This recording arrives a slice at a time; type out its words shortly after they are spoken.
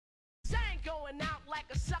going out like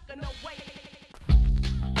a sucker, no way.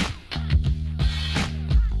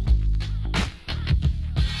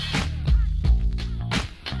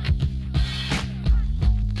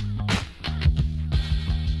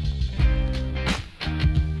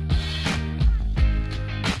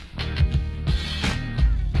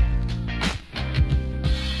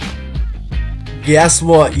 Guess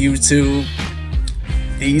what, YouTube?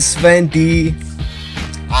 The Sven D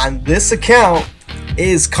on this account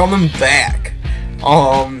is coming back.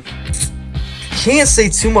 Can't say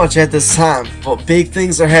too much at this time, but big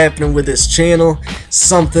things are happening with this channel.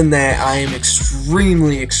 Something that I am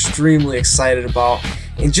extremely excited about,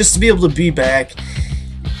 and just to be able to be back,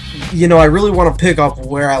 you know, I really want to pick up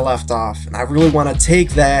where I left off, and I really want to take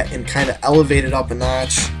that and kind of elevate it up a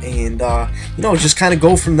notch, and you know, just kind of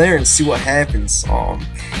go from there and see what happens.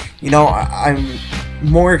 You know, I'm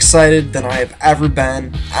more excited than I have ever been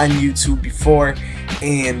on YouTube before,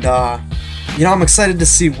 and you know, I'm excited to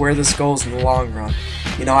see where this goes in the long run.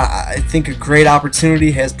 You know, I think a great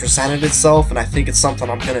opportunity has presented itself, and I think it's something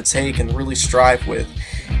I'm going to take and really strive with.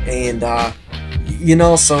 And you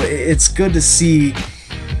know, so it's good to see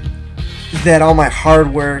that all my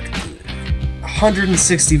hard work,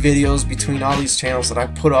 160 videos between all these channels that I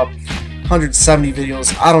put up, 170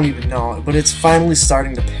 videos, I don't even know, but it's finally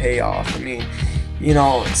starting to pay off. I mean, you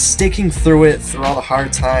know, sticking through it through all the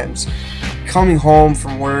hard times, coming home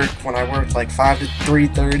from work when I worked like 5 to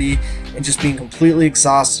 3:30 and just being completely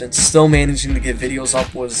exhausted and still managing to get videos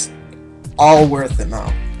up was all worth it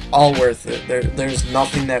now. All worth it. There's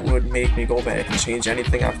nothing that would make me go back and change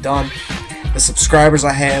anything I've done. The subscribers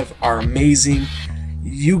I have are amazing.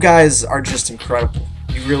 You guys are just incredible.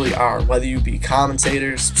 You really are. Whether you be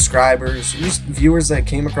commentators, subscribers, just viewers that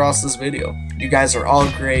came across this video. You guys are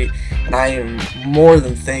all great, and I am more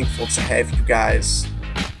than thankful to have you guys.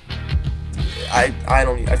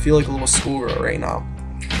 I feel like a little schoolgirl right now.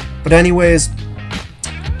 But anyways,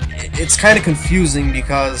 it's kind of confusing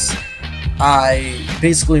because I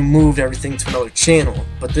basically moved everything to another channel,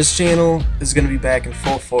 but this channel is going to be back in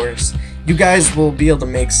full force. You guys will be able to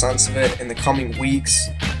make sense of it in the coming weeks,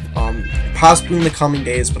 possibly in the coming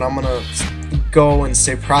days, but I'm going to go and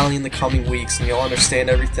say probably in the coming weeks, and you'll understand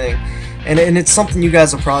everything. And it's something you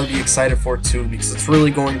guys will probably be excited for too, because it's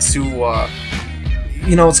really going to,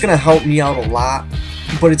 you know, it's going to help me out a lot,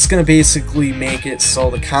 but it's going to basically make it so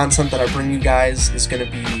the content that I bring you guys is going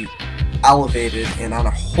to be elevated and on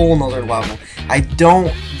a whole nother level. I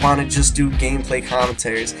don't want to just do gameplay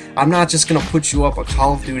commentaries. I'm not just going to put you up a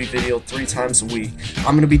Call of Duty video 3 times a week.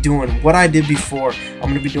 I'm going to be doing what I did before. I'm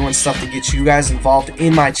going to be doing stuff to get you guys involved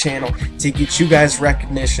in my channel, to get you guys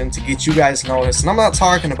recognition, to get you guys noticed. And I'm not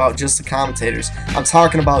talking about just the commentators. I'm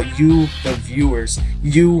talking about you, the viewers,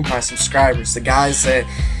 you, my subscribers, the guys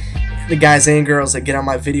and girls that get on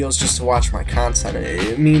my videos just to watch my content.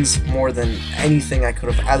 It means more than anything I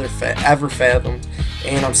could have ever fathomed,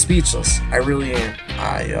 and I'm speechless. I really am.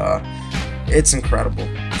 It's incredible.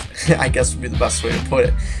 I guess would be the best way to put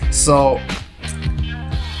it. So,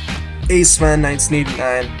 Sven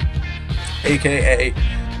 1989, aka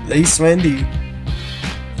theeSvenD,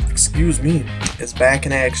 excuse me, is back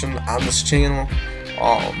in action on this channel.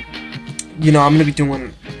 You know, I'm gonna be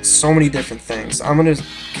doing so many different things. I'm gonna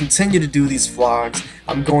continue to do these vlogs.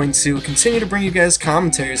 I'm going to continue to bring you guys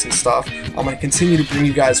commentaries and stuff. I'm gonna continue to bring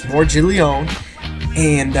you guys more Gileon,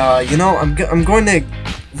 and you know, I'm going to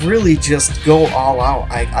really just go all out.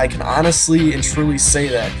 I can honestly and truly say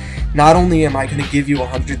that not only am I going to give you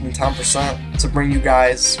 110% to bring you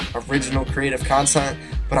guys original creative content,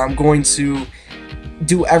 but I'm going to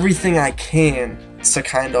do everything I can to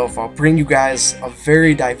kind of bring you guys a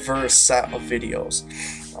very diverse set of videos.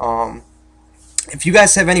 If you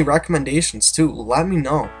guys have any recommendations too, let me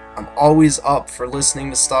know. I'm always up for listening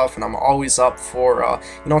to stuff, and I'm always up for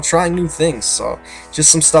you know, trying new things. So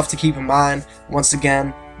just some stuff to keep in mind. Once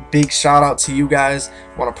again, big shout out to you guys.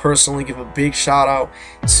 I want to personally give a big shout out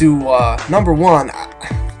to number one,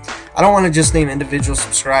 I don't want to just name individual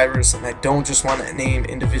subscribers, and I don't just want to name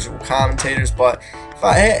individual commentators, but if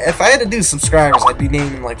I had to do subscribers, I'd be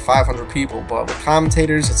naming like 500 people. But with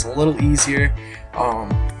commentators, it's a little easier.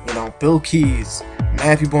 You know, Bill Keys,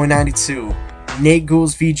 MappyBoy92, Nate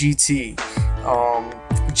Ghouls VGT,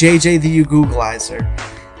 JJ the Googleizer,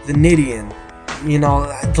 the Nidian. You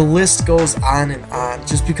know, the list goes on and on.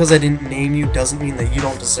 Just because I didn't name you doesn't mean that you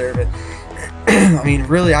don't deserve it. I mean,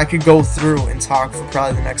 really, I could go through and talk for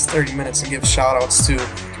probably the next 30 minutes and give shout-outs to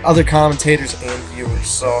other commentators and viewers.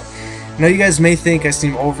 So, I know you guys may think I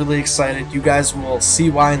seem overly excited. You guys will see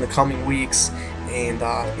why in the coming weeks. And,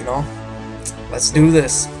 you know, let's do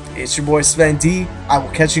this. It's your boy Sven D. I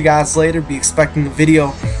will catch you guys later. Be expecting the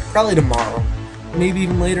video probably tomorrow. maybe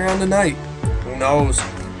even later on tonight. Who knows?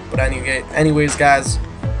 But anyways, guys,